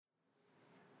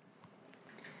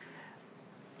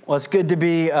Well, it's good to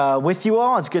be with you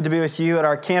all. It's good to be with you at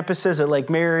our campuses at Lake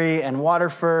Mary and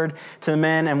Waterford, to the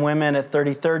men and women at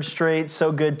 33rd Street.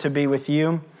 So good to be with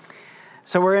you.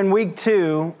 So we're in week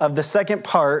 2 of the second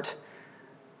part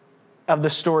of the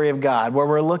story of God, where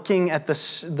we're looking at the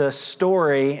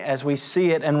story as we see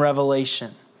it in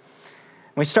Revelation.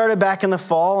 We started back in the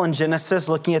fall in Genesis,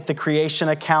 looking at the creation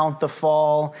account, the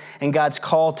fall, and God's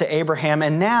call to Abraham.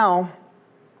 And now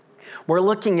we're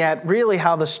looking at really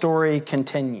how the story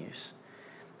continues.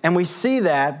 And we see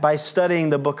that by studying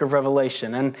the book of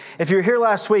Revelation. And if you were here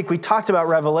last week, we talked about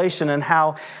Revelation and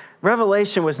how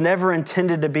Revelation was never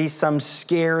intended to be some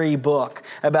scary book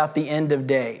about the end of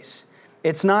days.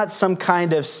 It's not some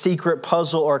kind of secret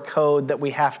puzzle or code that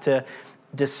we have to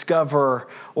discover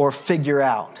or figure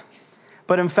out.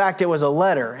 But in fact, it was a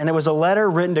letter. And it was a letter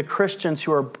written to Christians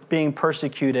who are being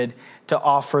persecuted to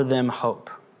offer them hope.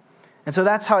 And so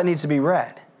that's how it needs to be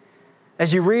read.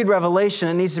 As you read Revelation,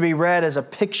 it needs to be read as a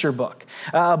picture book,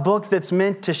 a book that's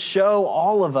meant to show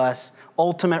all of us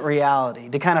ultimate reality,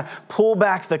 to kind of pull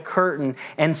back the curtain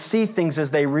and see things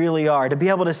as they really are, to be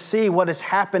able to see what is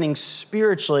happening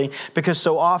spiritually, because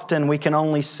so often we can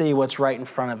only see what's right in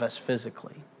front of us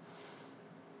physically.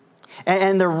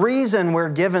 And the reason we're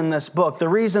given this book, the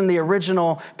reason the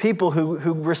original people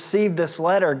who received this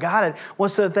letter got it,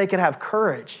 was so that they could have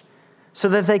courage, so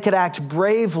that they could act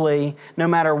bravely no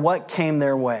matter what came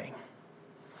their way.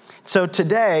 So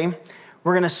today,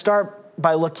 we're going to start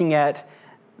by looking at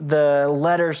the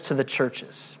letters to the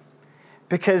churches.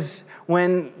 Because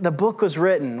when the book was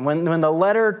written, when the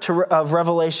letter of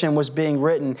Revelation was being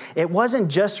written, it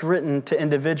wasn't just written to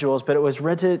individuals, but it was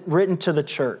written to the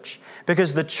church.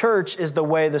 Because the church is the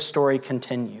way the story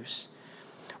continues.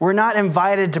 We're not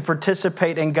invited to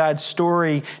participate in God's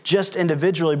story just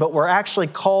individually, but we're actually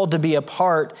called to be a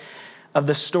part of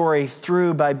the story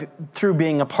through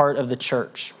being a part of the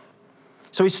church.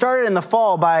 So we started in the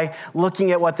fall by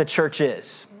looking at what the church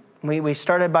is. We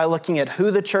started by looking at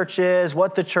who the church is,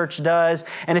 what the church does.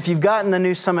 And if you've gotten the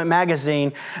New Summit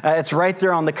magazine, it's right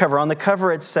there on the cover. On the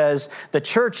cover it says, the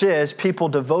church is people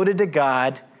devoted to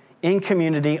God, in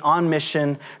community, on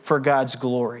mission for God's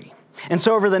glory. And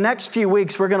so over the next few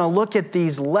weeks, we're going to look at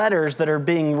these letters that are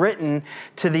being written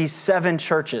to these 7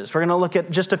 churches. We're going to look at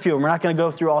just a few. We're not going to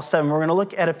go through all 7. We're going to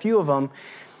look at a few of them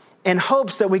in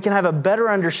hopes that we can have a better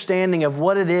understanding of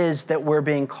what it is that we're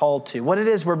being called to, what it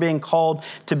is we're being called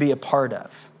to be a part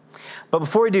of. But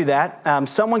before we do that,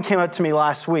 someone came up to me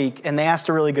last week and they asked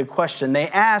a really good question. They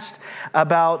asked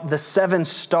about the 7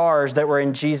 stars that were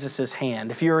in Jesus' hand.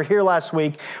 If you were here last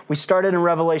week, we started in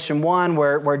Revelation 1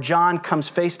 where John comes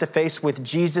face to face with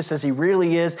Jesus as he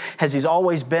really is, as he's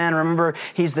always been. Remember,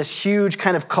 he's this huge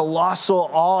kind of colossal,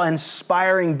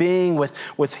 awe-inspiring being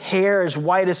with hair as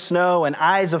white as snow and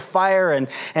eyes of fire. And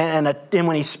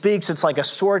when he speaks, it's like a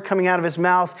sword coming out of his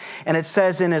mouth. And it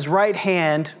says in his right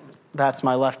hand, that's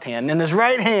my left hand. In his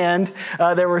right hand,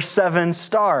 there were 7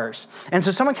 stars. And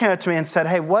so someone came up to me and said,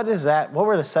 hey, what is that? What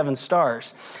were the 7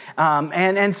 stars?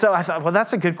 And so I thought, well,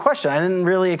 that's a good question. I didn't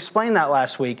really explain that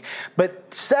last week.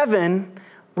 But 7,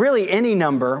 really any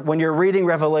number, when you're reading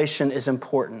Revelation, is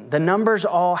important. The numbers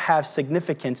all have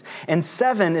significance. And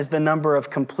 7 is the number of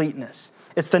completeness.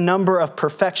 It's the number of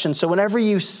perfection. So whenever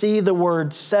you see the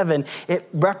word 7, it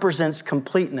represents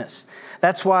completeness.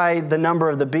 That's why the number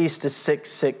of the beast is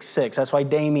 666. That's why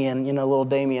Damien, little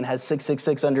Damien has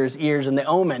 666 under his ears in the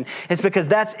omen. It's because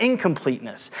that's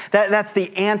incompleteness. That's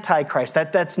the Antichrist.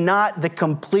 That's not the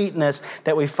completeness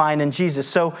that we find in Jesus.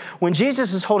 So when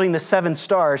Jesus is holding the 7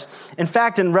 stars, in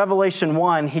fact, in Revelation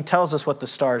 1, he tells us what the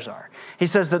stars are. He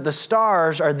says that the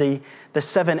stars are the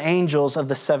 7 angels of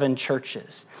the 7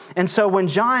 churches. And so when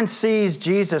John sees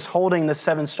Jesus holding the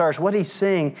 7 stars, what he's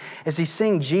seeing is he's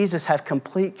seeing Jesus have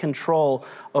complete control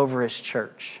over his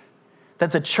church.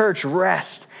 That the church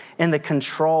rests in the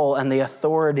control and the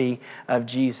authority of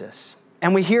Jesus.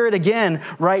 And we hear it again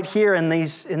right here in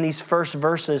these first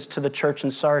verses to the church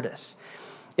in Sardis.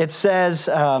 It says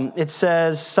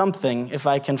something, if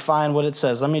I can find what it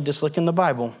says. Let me just look in the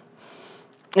Bible.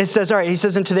 It says, all right, he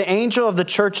says, and to the angel of the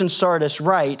church in Sardis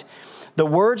write, the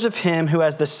words of him who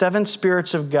has the 7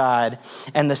 spirits of God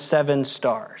and the 7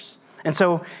 stars. And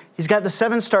so he's got the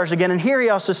 7 stars again. And here he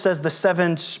also says the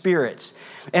 7 spirits.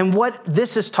 And what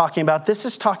this is talking about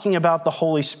the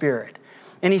Holy Spirit.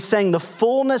 And he's saying the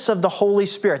fullness of the Holy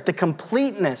Spirit, the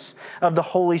completeness of the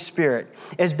Holy Spirit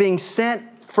is being sent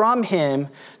from him,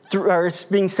 or it's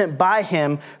being sent by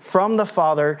him from the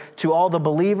Father to all the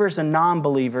believers and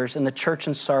non-believers in the church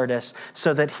in Sardis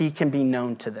so that he can be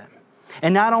known to them.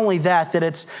 And not only that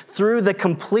it's through the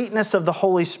completeness of the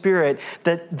Holy Spirit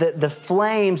that the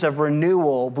flames of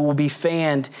renewal will be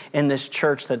fanned in this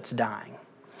church that's dying.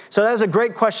 So that was a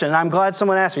great question, and I'm glad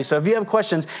someone asked me. So if you have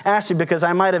questions, ask me, because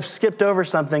I might have skipped over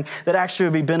something that actually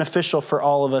would be beneficial for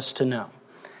all of us to know.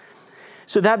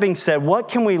 So that being said, what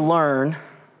can we learn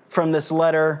from this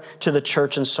letter to the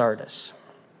church in Sardis?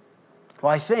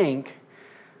 Well, I think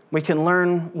we can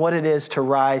learn what it is to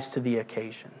rise to the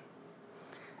occasion.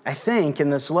 I think in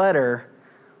this letter,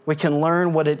 we can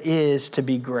learn what it is to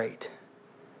be great,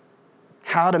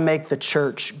 how to make the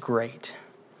church great.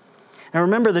 And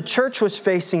remember, the church was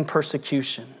facing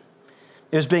persecution.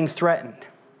 It was being threatened.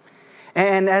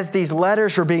 And as these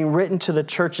letters were being written to the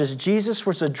churches, Jesus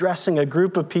was addressing a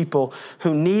group of people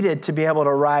who needed to be able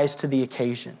to rise to the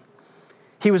occasion.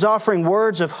 He was offering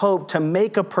words of hope to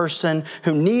make a person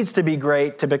who needs to be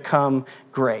great to become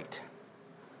great.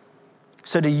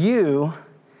 So do you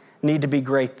need to be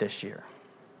great this year?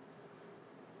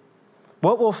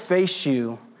 What will face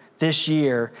you this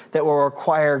year that will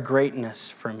require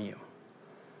greatness from you?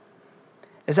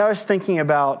 As I was thinking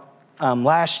about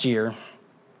last year,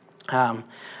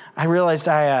 I realized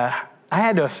I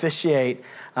had to officiate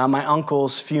my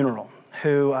uncle's funeral,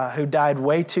 who died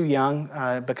way too young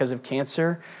because of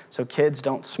cancer. So kids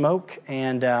don't smoke,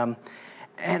 and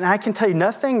I can tell you,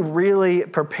 nothing really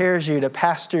prepares you to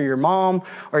pastor your mom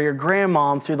or your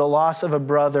grandmom through the loss of a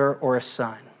brother or a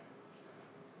son.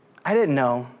 I didn't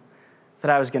know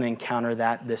that I was going to encounter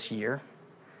that this year.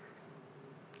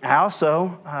 I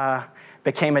also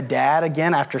became a dad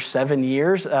again after 7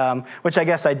 years, which I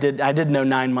guess I did know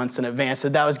 9 months in advance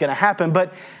that was going to happen,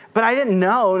 but I didn't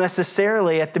know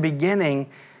necessarily at the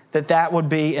beginning that would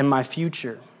be in my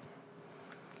future.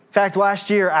 In fact,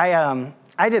 last year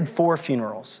I did 4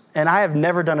 funerals, and I have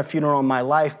never done a funeral in my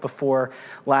life before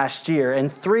last year,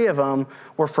 and 3 of them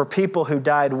were for people who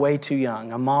died way too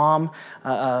young. A mom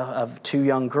of 2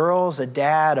 young girls, a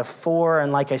dad of 4,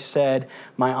 and like I said,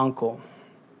 my uncle.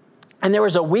 And there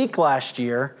was a week last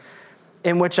year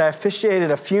in which I officiated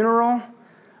a funeral,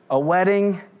 a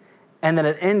wedding, and then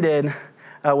it ended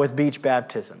with beach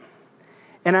baptism.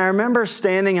 And I remember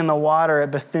standing in the water at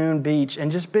Bethune Beach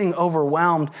and just being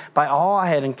overwhelmed by all I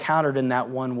had encountered in that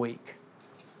 1 week.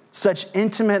 Such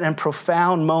intimate and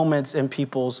profound moments in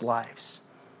people's lives.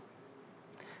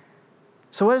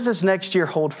 So what does this next year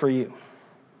hold for you?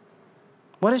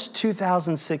 What does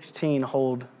 2016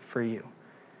 hold for you?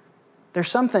 There's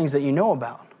some things that you know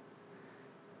about.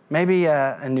 Maybe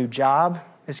a new job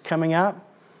is coming up,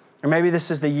 or maybe this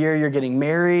is the year you're getting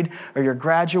married or you're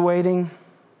graduating.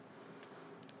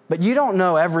 But you don't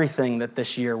know everything that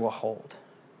this year will hold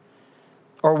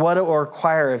or what it will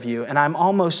require of you. And I'm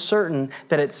almost certain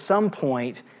that at some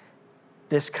point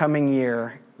this coming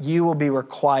year, you will be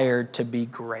required to be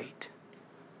great.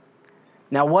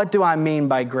 Now, what do I mean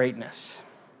by greatness?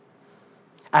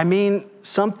 I mean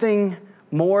something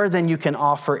more than you can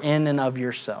offer in and of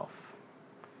yourself.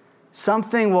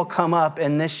 Something will come up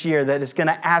in this year that is going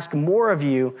to ask more of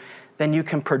you than you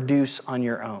can produce on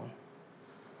your own.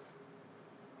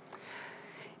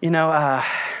 You know,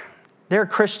 there are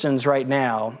Christians right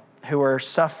now who are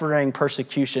suffering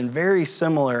persecution very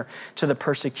similar to the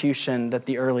persecution that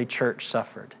the early church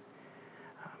suffered.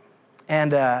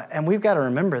 And we've got to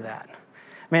remember that.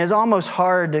 I mean, it's almost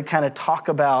hard to kind of talk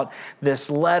about this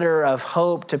letter of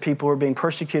hope to people who are being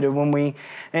persecuted when we,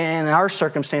 in our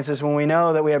circumstances, when we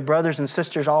know that we have brothers and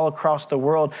sisters all across the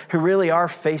world who really are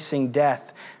facing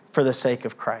death for the sake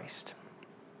of Christ.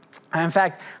 In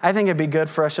fact, I think it'd be good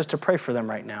for us just to pray for them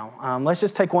right now. Let's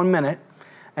just take 1 minute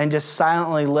and just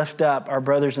silently lift up our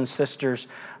brothers and sisters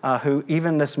who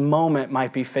even this moment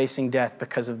might be facing death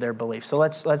because of their belief. So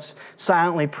let's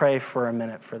silently pray for a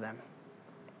minute for them.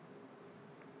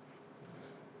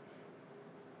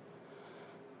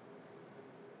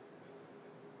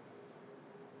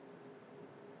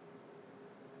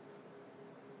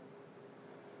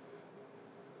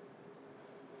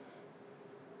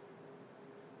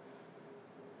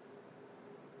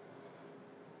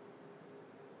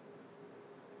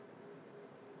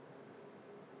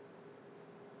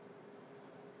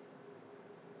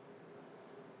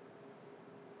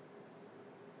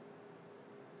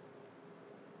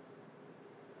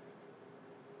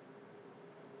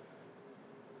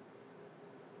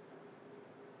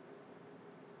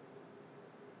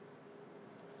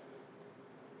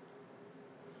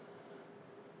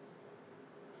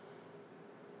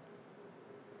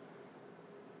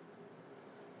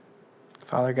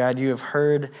 Father God, you have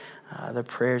heard the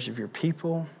prayers of your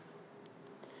people.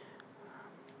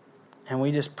 And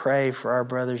we just pray for our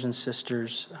brothers and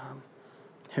sisters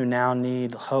who now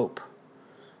need hope.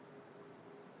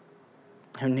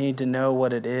 who need to know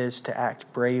what it is to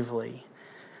act bravely,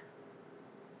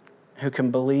 who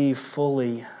can believe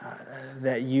fully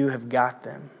that you have got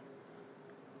them.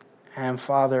 And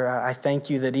Father, I thank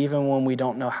you that even when we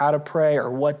don't know how to pray or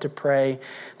what to pray,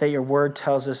 that your word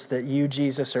tells us that you,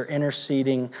 Jesus, are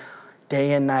interceding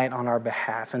day and night on our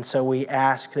behalf. And so we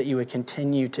ask that you would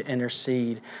continue to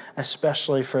intercede,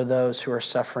 especially for those who are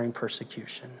suffering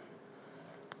persecution.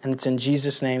 And it's in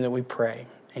Jesus' name that we pray.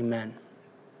 Amen.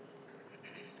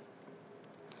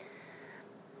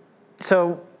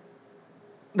 So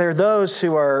there are those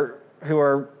who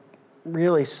are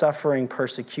really suffering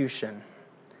persecution.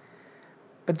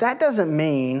 But that doesn't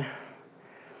mean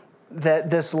that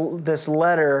this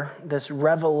letter, this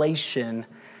revelation,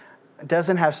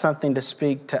 doesn't have something to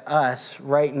speak to us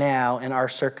right now in our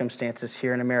circumstances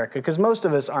here in America. Because most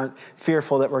of us aren't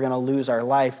fearful that we're going to lose our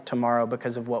life tomorrow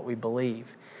because of what we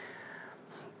believe.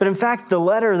 But in fact, the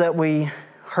letter that we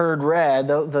heard read,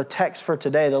 the text for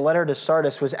today, the letter to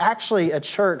Sardis, was actually a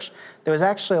church that was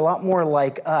actually a lot more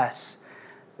like us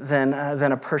than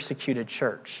a persecuted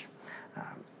church.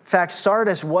 In fact,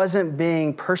 Sardis wasn't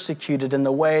being persecuted in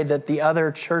the way that the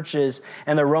other churches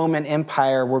in the Roman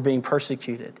Empire were being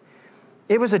persecuted.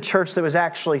 It was a church that was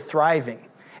actually thriving.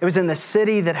 It was in the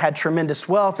city that had tremendous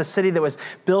wealth, a city that was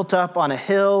built up on a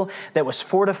hill, that was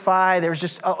fortified. There was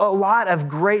just a lot of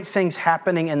great things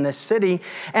happening in this city.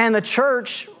 And the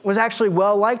church was actually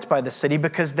well liked by the city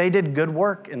because they did good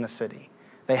work in the city.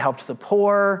 They helped the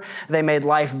poor. They made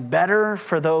life better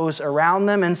for those around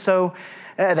them. And so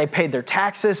they paid their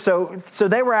taxes. So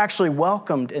they were actually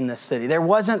welcomed in this city. There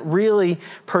wasn't really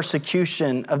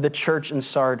persecution of the church in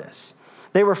Sardis.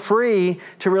 They were free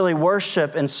to really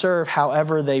worship and serve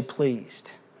however they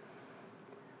pleased.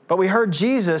 But we heard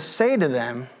Jesus say to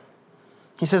them,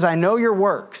 he says, I know your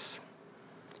works.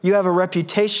 You have a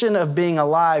reputation of being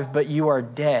alive, but you are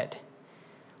dead.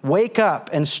 Wake up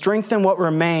and strengthen what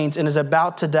remains and is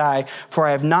about to die, for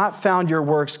I have not found your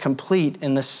works complete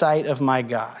in the sight of my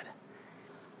God.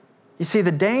 You see,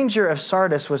 the danger of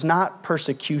Sardis was not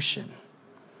persecution.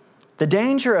 The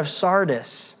danger of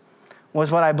Sardis was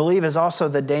what I believe is also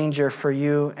the danger for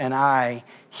you and I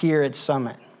here at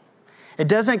Summit. It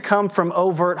doesn't come from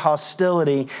overt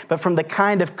hostility, but from the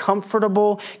kind of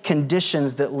comfortable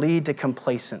conditions that lead to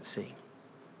complacency.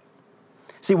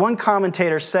 See, one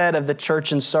commentator said of the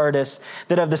church in Sardis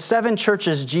that of the 7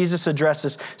 churches Jesus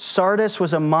addresses, Sardis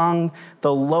was among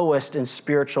the lowest in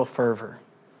spiritual fervor.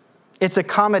 Its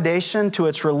accommodation to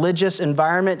its religious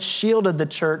environment shielded the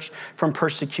church from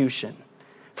persecution.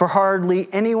 For hardly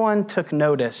anyone took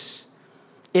notice.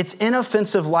 Its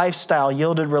inoffensive lifestyle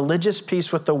yielded religious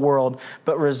peace with the world,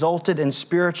 but resulted in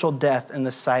spiritual death in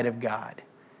the sight of God.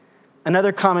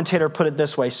 Another commentator put it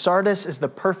this way: Sardis is the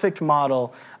perfect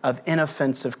model of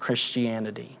inoffensive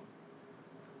Christianity.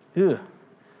 Ew,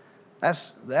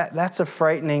 that's a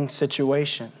frightening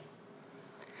situation.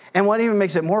 And what even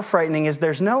makes it more frightening is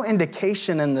there's no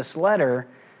indication in this letter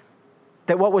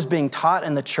that what was being taught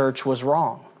in the church was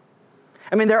wrong.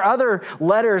 I mean, there are other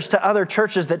letters to other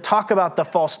churches that talk about the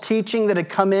false teaching that had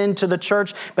come into the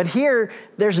church, but here,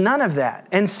 there's none of that.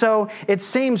 And so it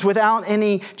seems without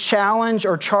any challenge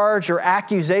or charge or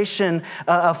accusation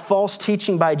of false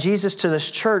teaching by Jesus to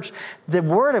this church, the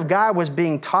word of God was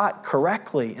being taught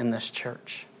correctly in this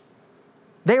church.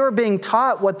 They were being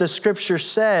taught what the scripture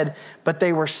said, but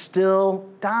they were still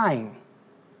dying.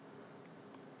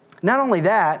 Not only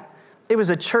that, it was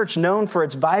a church known for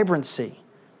its vibrancy.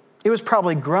 It was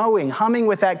probably growing, humming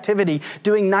with activity,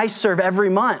 doing nice serve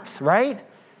every month, right?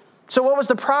 So what was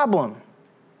the problem?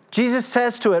 Jesus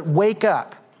says to it, wake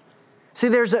up. See,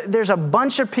 there's a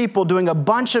bunch of people doing a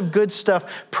bunch of good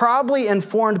stuff, probably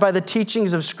informed by the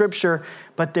teachings of Scripture,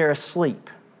 but they're asleep.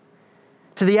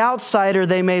 To the outsider,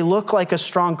 they may look like a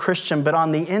strong Christian, but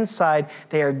on the inside,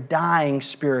 they are dying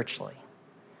spiritually.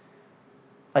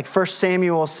 Like 1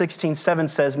 Samuel 16:7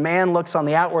 says, man looks on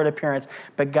the outward appearance,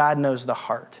 but God knows the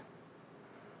heart.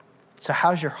 So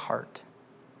how's your heart?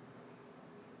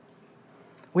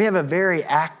 We have a very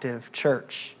active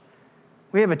church.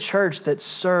 We have a church that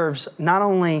serves not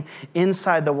only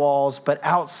inside the walls, but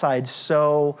outside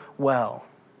so well.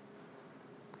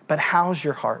 But how's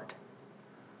your heart?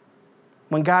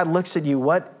 When God looks at you,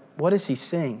 what is he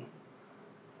seeing?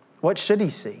 What should he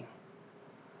see?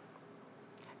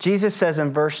 Jesus says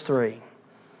in verse 3,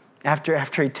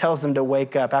 after he tells them to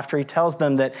wake up, after he tells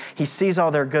them that he sees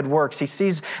all their good works, he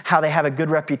sees how they have a good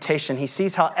reputation, he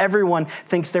sees how everyone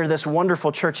thinks they're this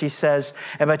wonderful church, he says,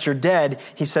 but you're dead,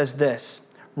 he says this,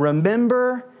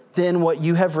 remember then what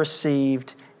you have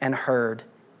received and heard,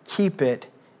 keep it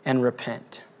and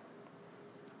repent.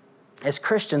 As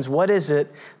Christians, what is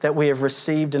it that we have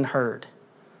received and heard?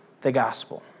 The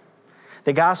gospel.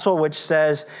 The gospel which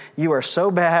says you are so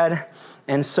bad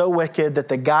and so wicked that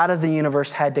the God of the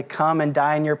universe had to come and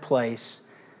die in your place,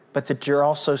 but that you're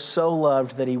also so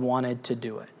loved that he wanted to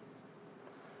do it.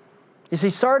 You see,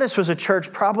 Sardis was a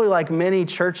church probably like many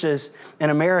churches in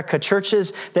America,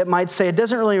 churches that might say it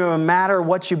doesn't really matter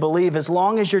what you believe as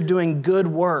long as you're doing good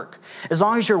work, as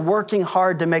long as you're working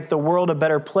hard to make the world a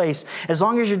better place, as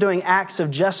long as you're doing acts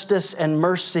of justice and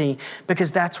mercy,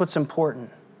 because that's what's important.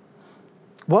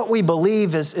 What we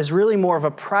believe is really more of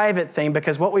a private thing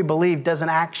because what we believe doesn't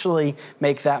actually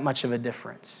make that much of a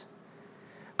difference.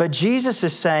 But Jesus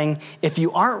is saying, if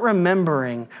you aren't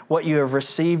remembering what you have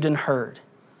received and heard,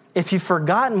 if you've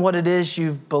forgotten what it is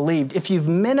you've believed, if you've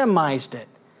minimized it,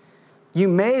 you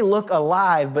may look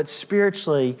alive, but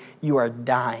spiritually you are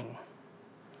dying.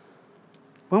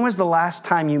 When was the last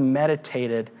time you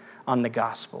meditated on the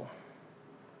gospel?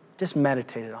 Just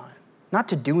meditated on it. Not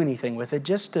to do anything with it,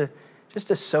 just to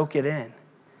soak it in.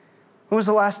 When was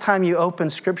the last time you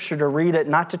opened Scripture to read it,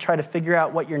 not to try to figure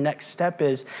out what your next step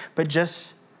is, but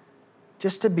just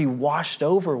to be washed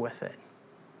over with it?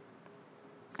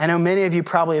 I know many of you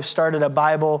probably have started a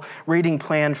Bible reading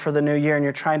plan for the new year and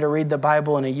you're trying to read the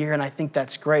Bible in a year, and I think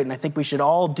that's great, and I think we should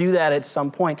all do that at some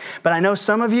point. But I know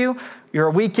some of you, you're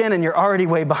a weekend and you're already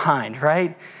way behind,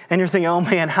 right? And you're thinking, oh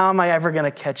man, how am I ever going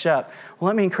to catch up? Well,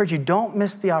 let me encourage you, don't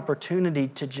miss the opportunity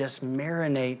to just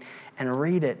marinate and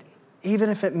read it, even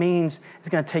if it means it's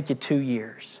going to take you 2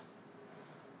 years.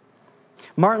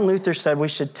 Martin Luther said we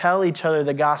should tell each other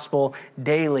the gospel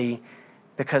daily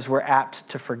because we're apt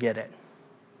to forget it.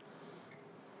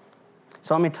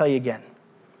 So let me tell you again.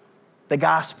 The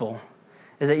gospel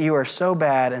is that you are so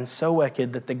bad and so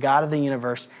wicked that the God of the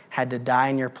universe had to die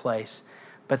in your place,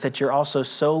 but that you're also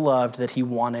so loved that he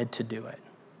wanted to do it.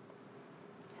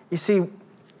 You see,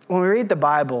 when we read the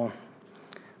Bible,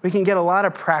 we can get a lot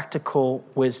of practical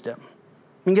wisdom.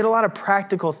 We can get a lot of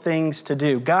practical things to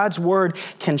do. God's word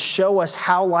can show us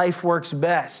how life works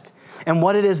best and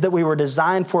what it is that we were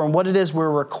designed for and what it is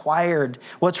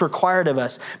what's required of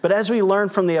us. But as we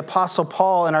learned from the Apostle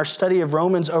Paul in our study of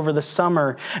Romans over the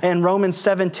summer, in Romans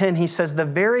 7:10, he says, the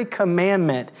very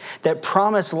commandment that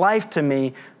promised life to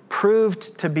me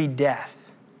proved to be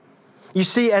death. You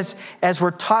see, as we're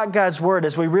taught God's word,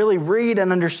 as we really read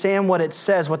and understand what it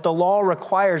says, what the law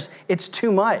requires, it's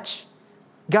too much.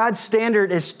 God's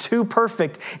standard is too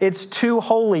perfect. It's too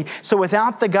holy. So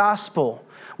without the gospel,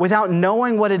 without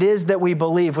knowing what it is that we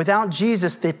believe, without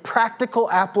Jesus, the practical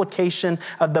application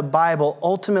of the Bible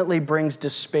ultimately brings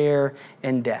despair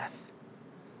and death.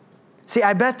 See,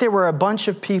 I bet there were a bunch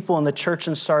of people in the church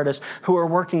in Sardis who were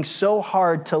working so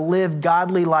hard to live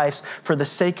godly lives for the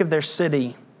sake of their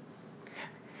city,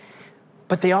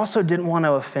 but they also didn't want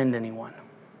to offend anyone.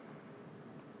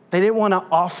 They didn't want to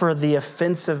offer the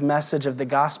offensive message of the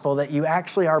gospel that you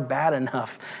actually are bad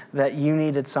enough that you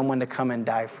needed someone to come and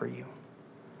die for you.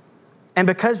 And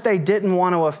because they didn't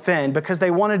want to offend, because they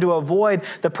wanted to avoid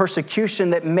the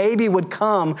persecution that maybe would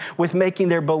come with making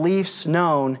their beliefs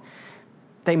known,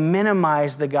 they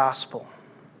minimized the gospel.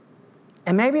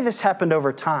 And maybe this happened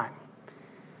over time.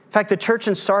 In fact, the church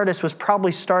in Sardis was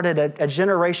probably started a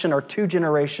generation or 2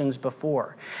 generations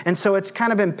before. And so it's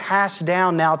kind of been passed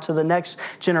down now to the next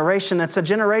generation. It's a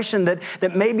generation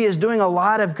that maybe is doing a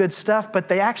lot of good stuff, but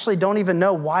they actually don't even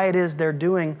know why it is they're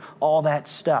doing all that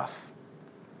stuff.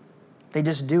 They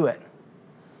just do it.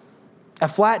 A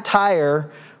flat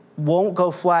tire won't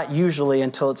go flat usually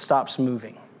until it stops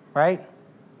moving, right?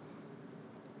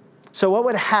 So what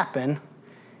would happen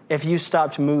if you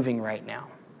stopped moving right now?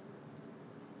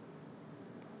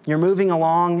 You're moving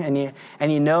along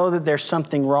and you know that there's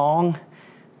something wrong,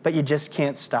 but you just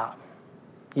can't stop.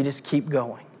 You just keep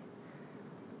going.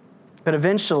 But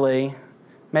eventually,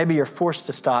 maybe you're forced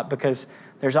to stop because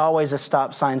there's always a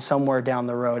stop sign somewhere down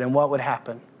the road. And what would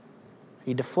happen?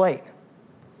 You deflate.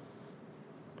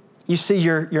 You see,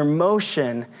 your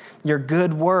motion, your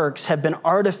good works have been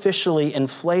artificially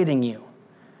inflating you,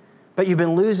 but you've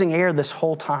been losing air this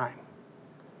whole time.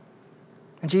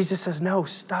 And Jesus says, no,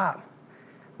 stop.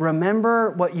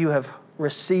 Remember what you have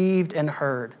received and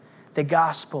heard, the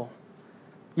gospel.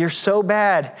 You're so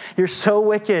bad, you're so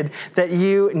wicked that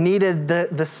you needed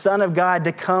the Son of God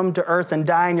to come to earth and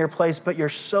die in your place, but you're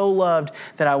so loved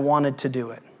that I wanted to do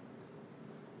it.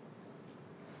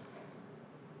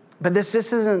 But this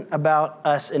isn't about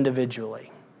us individually.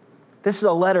 This is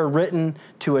a letter written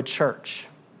to a church.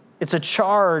 It's a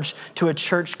charge to a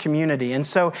church community. And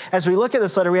so as we look at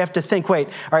this letter, we have to think, wait,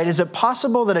 all right, is it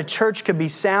possible that a church could be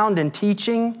sound in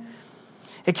teaching?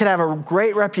 It could have a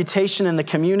great reputation in the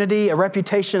community, a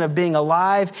reputation of being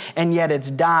alive, and yet it's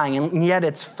dying, and yet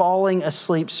it's falling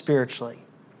asleep spiritually.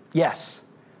 Yes.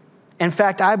 In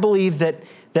fact, I believe that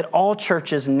all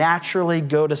churches naturally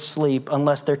go to sleep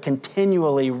unless they're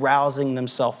continually rousing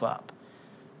themselves up.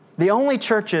 The only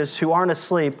churches who aren't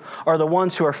asleep are the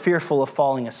ones who are fearful of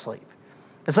falling asleep.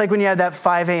 It's like when you have that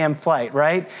 5 a.m. flight,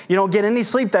 right? You don't get any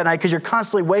sleep that night because you're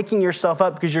constantly waking yourself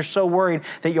up because you're so worried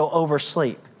that you'll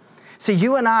oversleep. See,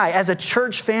 you and I, as a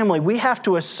church family, we have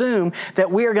to assume that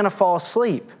we are going to fall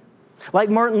asleep. Like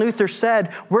Martin Luther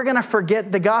said, we're going to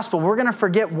forget the gospel. We're going to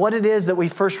forget what it is that we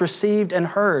first received and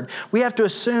heard. We have to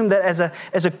assume that as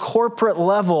a corporate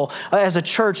level, as a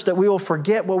church, that we will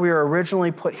forget what we were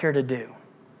originally put here to do.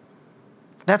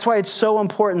 That's why it's so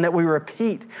important that we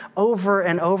repeat over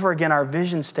and over again our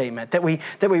vision statement, that we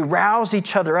rouse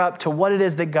each other up to what it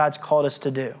is that God's called us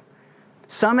to do.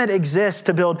 Summit exists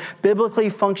to build biblically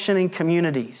functioning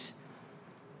communities,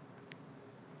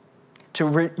 to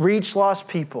reach lost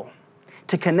people,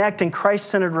 to connect in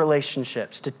Christ-centered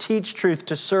relationships, to teach truth,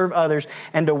 to serve others,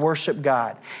 and to worship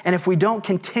God. And if we don't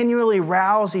continually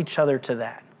rouse each other to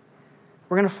that,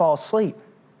 we're going to fall asleep.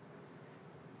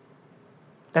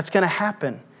 That's going to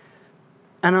happen.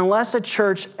 And unless a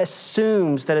church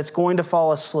assumes that it's going to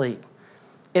fall asleep,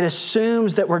 it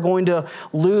assumes that we're going to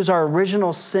lose our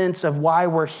original sense of why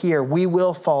we're here, we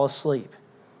will fall asleep.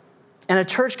 And a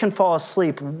church can fall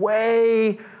asleep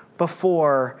way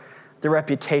before the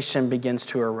reputation begins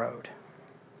to erode.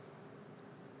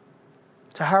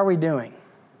 So how are we doing?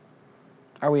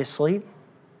 Are we asleep?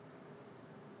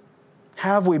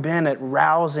 How have we been at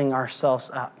rousing ourselves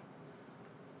up?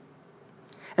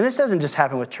 And this doesn't just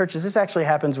happen with churches. This actually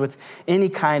happens with any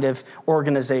kind of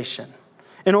organization.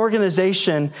 An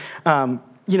organization,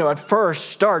 at first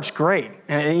starts great.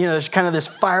 And, there's kind of this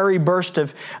fiery burst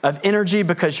of energy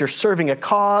because you're serving a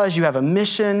cause, you have a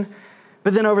mission.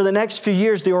 But then over the next few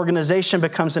years, the organization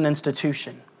becomes an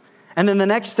institution. And then the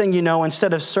next thing you know,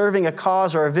 instead of serving a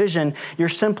cause or a vision, you're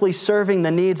simply serving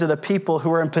the needs of the people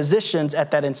who are in positions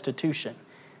at that institution.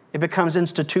 It becomes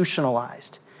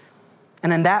institutionalized.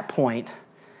 And in that point,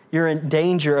 you're in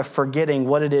danger of forgetting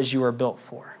what it is you were built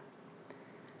for.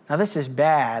 Now, this is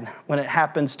bad when it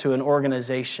happens to an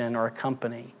organization or a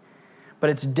company, but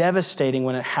it's devastating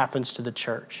when it happens to the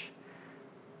church,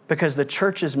 because the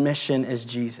church's mission is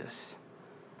Jesus.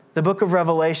 The book of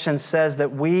Revelation says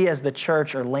that we as the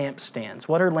church are lampstands.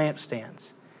 What are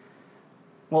lampstands?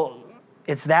 Well,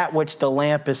 it's that which the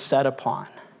lamp is set upon.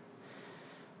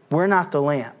 We're not the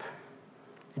lamp.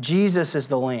 Jesus is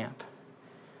the lamp.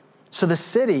 So the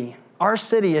city, our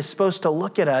city, is supposed to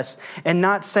look at us and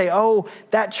not say, oh,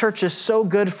 that church is so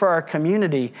good for our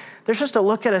community. They're supposed to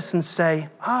look at us and say,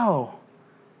 oh,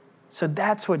 so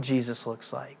that's what Jesus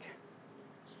looks like.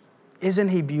 Isn't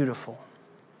he beautiful?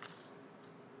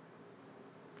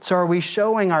 So are we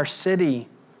showing our city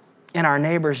and our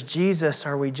neighbors Jesus,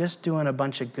 or are we just doing a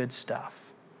bunch of good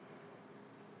stuff?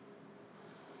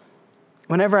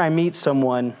 Whenever I meet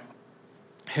someone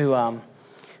who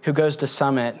goes to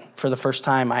Summit for the first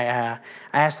time, I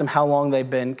ask them how long they've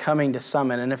been coming to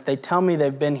Summit. And if they tell me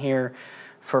they've been here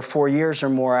for 4 years or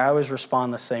more, I always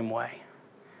respond the same way.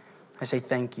 I say,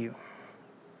 thank you.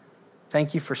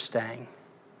 Thank you for staying.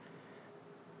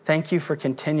 Thank you for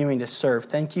continuing to serve.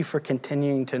 Thank you for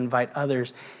continuing to invite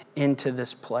others into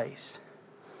this place.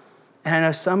 And I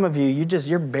know some of you,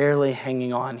 you're barely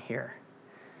hanging on here.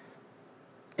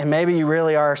 And maybe you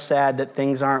really are sad that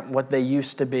things aren't what they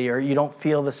used to be, or you don't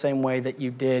feel the same way that you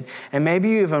did. And maybe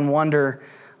you even wonder,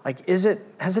 has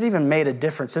it even made a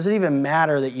difference? Does it even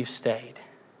matter that you've stayed?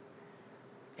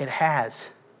 It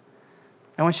has.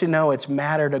 I want you to know it's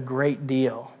mattered a great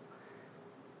deal.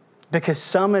 Because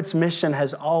Summit's mission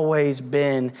has always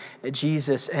been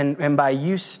Jesus. And by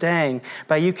you staying,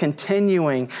 by you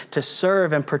continuing to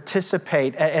serve and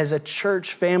participate as a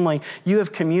church family, you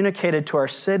have communicated to our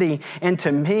city and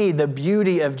to me the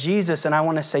beauty of Jesus. And I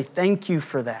want to say thank you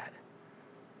for that.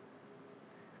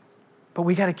 But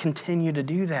we got to continue to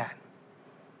do that.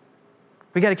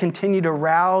 We got to continue to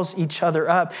rouse each other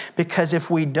up, because if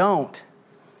we don't,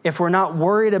 if we're not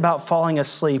worried about falling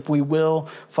asleep, we will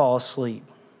fall asleep.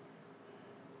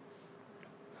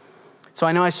 So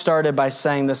I know I started by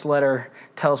saying this letter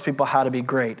tells people how to be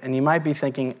great. And you might be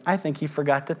thinking, I think he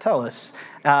forgot to tell us.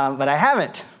 But I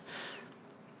haven't.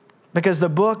 Because the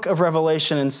book of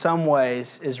Revelation in some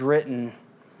ways is written,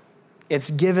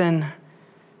 it's given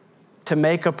to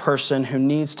make a person who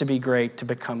needs to be great to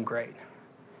become great.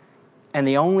 And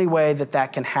the only way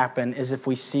that can happen is if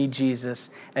we see Jesus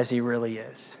as he really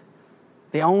is.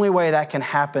 The only way that can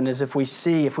happen is if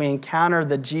we encounter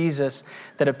the Jesus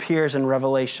that appears in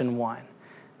Revelation 1.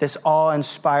 This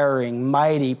awe-inspiring,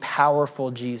 mighty,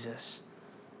 powerful Jesus.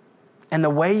 And the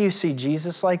way you see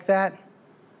Jesus like that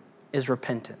is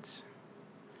repentance.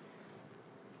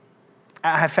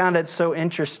 I found it so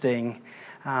interesting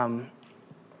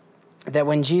that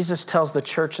when Jesus tells the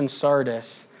church in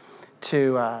Sardis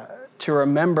to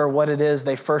remember what it is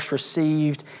they first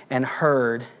received and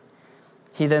heard,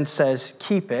 he then says,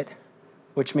 keep it,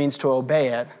 which means to obey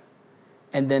it,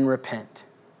 and then repent.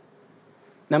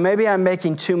 Now, maybe I'm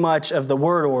making too much of the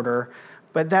word order,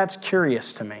 but that's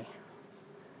curious to me.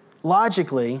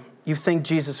 Logically, you think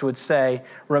Jesus would say,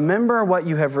 remember what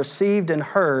you have received and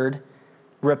heard,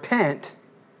 repent,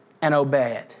 and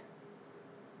obey it.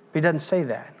 But he doesn't say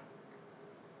that.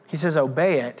 He says,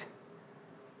 obey it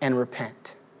and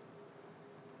repent.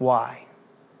 Why?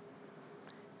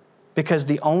 Because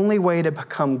the only way to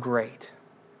become great,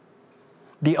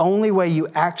 the only way you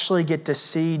actually get to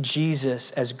see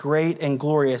Jesus as great and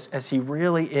glorious as he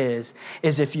really is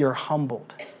if you're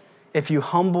humbled, if you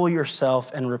humble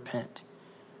yourself and repent.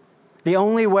 The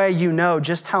only way you know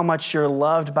just how much you're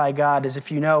loved by God is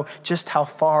if you know just how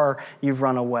far you've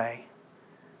run away.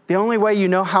 The only way you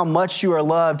know how much you are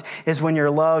loved is when you're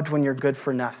loved when you're good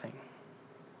for nothing.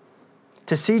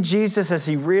 To see Jesus as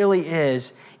he really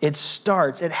is, it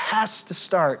has to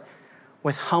start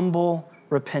with humble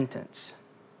repentance.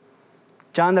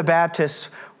 John the Baptist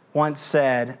once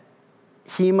said,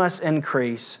 he must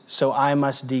increase, so I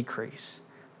must decrease.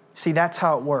 See, that's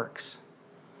how it works.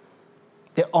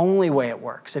 The only way it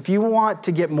works. If you want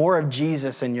to get more of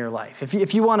Jesus in your life,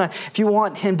 if you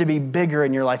want him to be bigger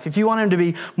in your life, if you want him to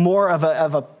be more of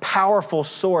a powerful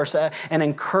source, an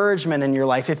encouragement in your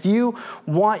life, if you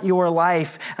want your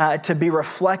life to be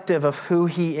reflective of who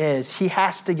he is, he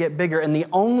has to get bigger. And the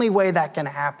only way that can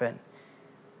happen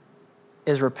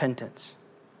is repentance.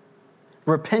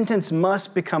 Repentance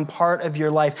must become part of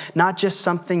your life, not just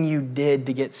something you did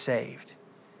to get saved.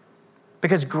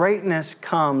 Because greatness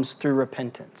comes through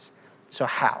repentance. So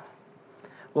how?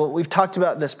 Well, we've talked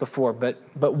about this before, but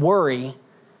worry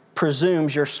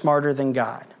presumes you're smarter than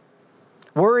God.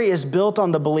 Worry is built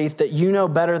on the belief that you know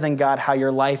better than God how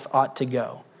your life ought to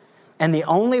go. And the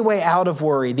only way out of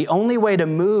worry, the only way to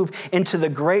move into the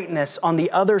greatness on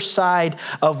the other side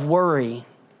of worry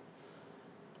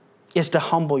is to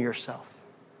humble yourself,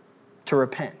 to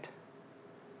repent.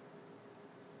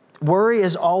 Worry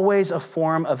is always a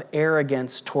form of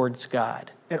arrogance towards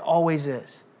God. It always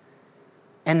is.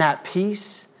 And that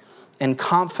peace and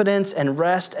confidence and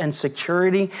rest and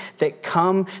security that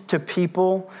come to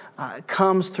people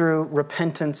comes through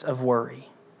repentance of worry.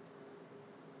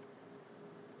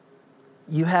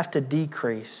 You have to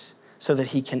decrease so that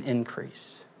he can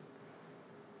increase.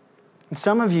 And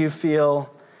some of you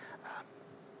feel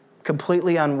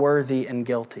completely unworthy and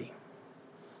guilty.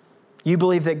 You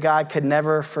believe that God could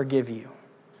never forgive you.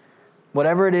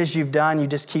 Whatever it is you've done, you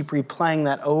just keep replaying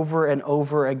that over and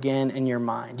over again in your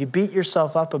mind. You beat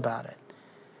yourself up about it.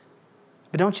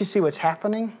 But don't you see what's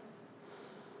happening?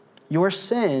 Your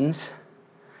sins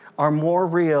are more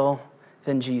real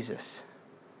than Jesus.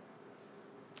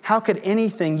 How could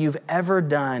anything you've ever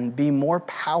done be more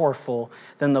powerful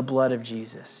than the blood of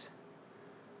Jesus?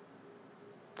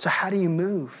 So how do you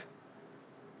move?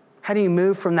 How do you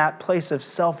move from that place of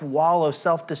self-wallow,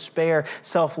 self-despair,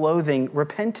 self-loathing?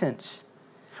 Repentance.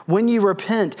 When you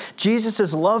repent,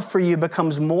 Jesus' love for you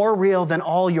becomes more real than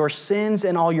all your sins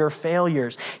and all your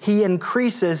failures. He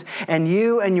increases, and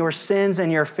you and your sins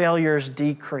and your failures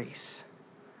decrease.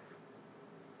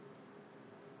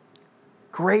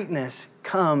 Greatness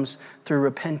comes through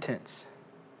repentance.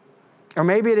 Or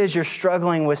maybe it is you're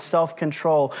struggling with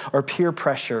self-control or peer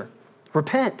pressure.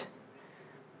 Repent.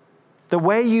 The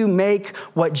way you make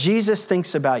what Jesus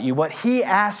thinks about you, what he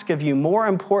asks of you, more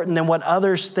important than what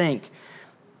others think.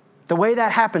 The way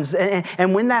that happens,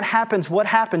 and when that happens, what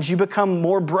happens? You become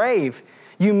more brave.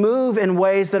 You move in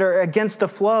ways that are against the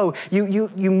flow. You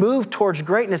move towards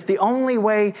greatness. The only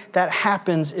way that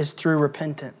happens is through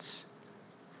repentance.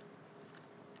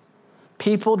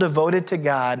 People devoted to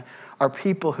God are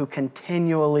people who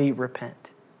continually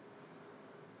repent.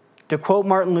 To quote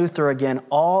Martin Luther again,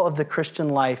 all of the Christian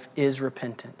life is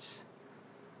repentance.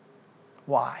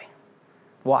 Why?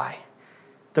 Why?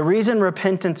 The reason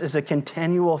repentance is a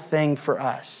continual thing for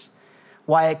us,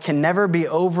 why it can never be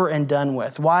over and done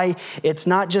with, why it's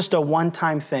not just a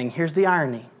one-time thing. Here's the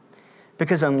irony.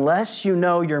 Because unless you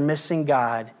know you're missing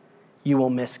God, you will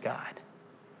miss God.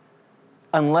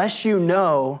 Unless you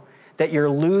know that you're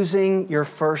losing your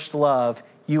first love,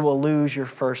 you will lose your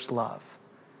first love.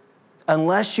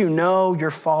 Unless you know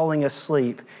you're falling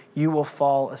asleep, you will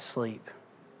fall asleep.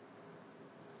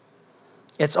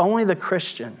 It's only the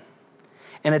Christian,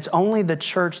 and it's only the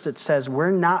church that says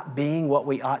we're not being what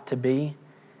we ought to be,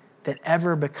 that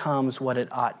ever becomes what it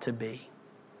ought to be.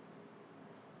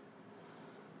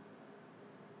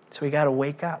 So we got to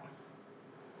wake up.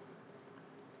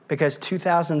 Because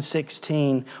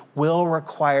 2016 will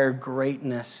require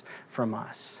greatness from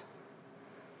us.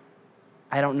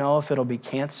 I don't know if it'll be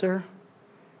cancer,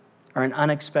 or an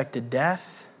unexpected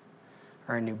death,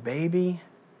 or a new baby,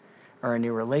 or a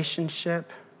new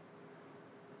relationship,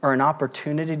 or an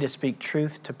opportunity to speak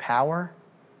truth to power.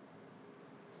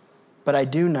 But I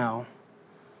do know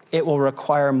it will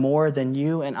require more than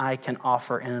you and I can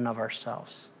offer in and of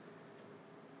ourselves.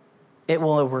 It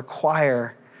will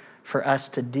require for us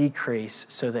to decrease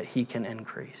so that he can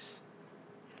increase.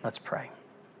 Let's pray.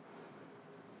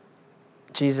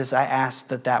 Jesus, I ask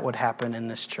that that would happen in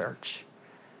this church,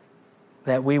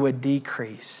 that we would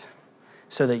decrease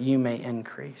so that you may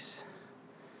increase.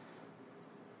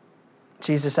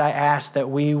 Jesus, I ask that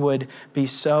we would be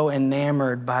so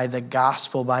enamored by the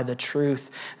gospel, by the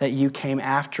truth, that you came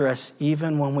after us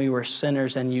even when we were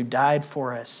sinners and you died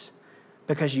for us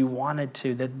because you wanted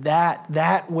to,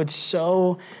 that would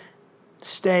so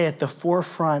stay at the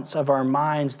forefronts of our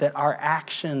minds that our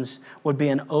actions would be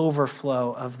an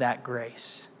overflow of that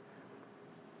grace.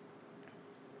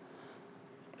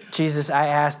 Jesus, I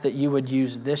ask that you would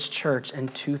use this church in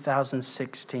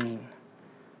 2016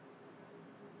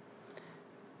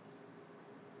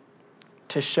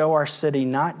 to show our city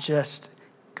not just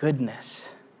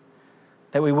goodness,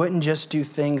 that we wouldn't just do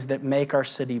things that make our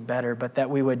city better, but that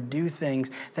we would do things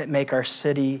that make our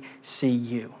city see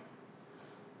you.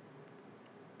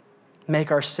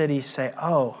 Make our city say,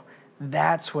 oh,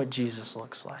 that's what Jesus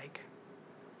looks like.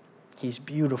 He's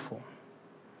beautiful.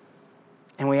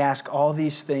 And we ask all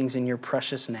these things in your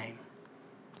precious name.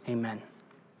 Amen.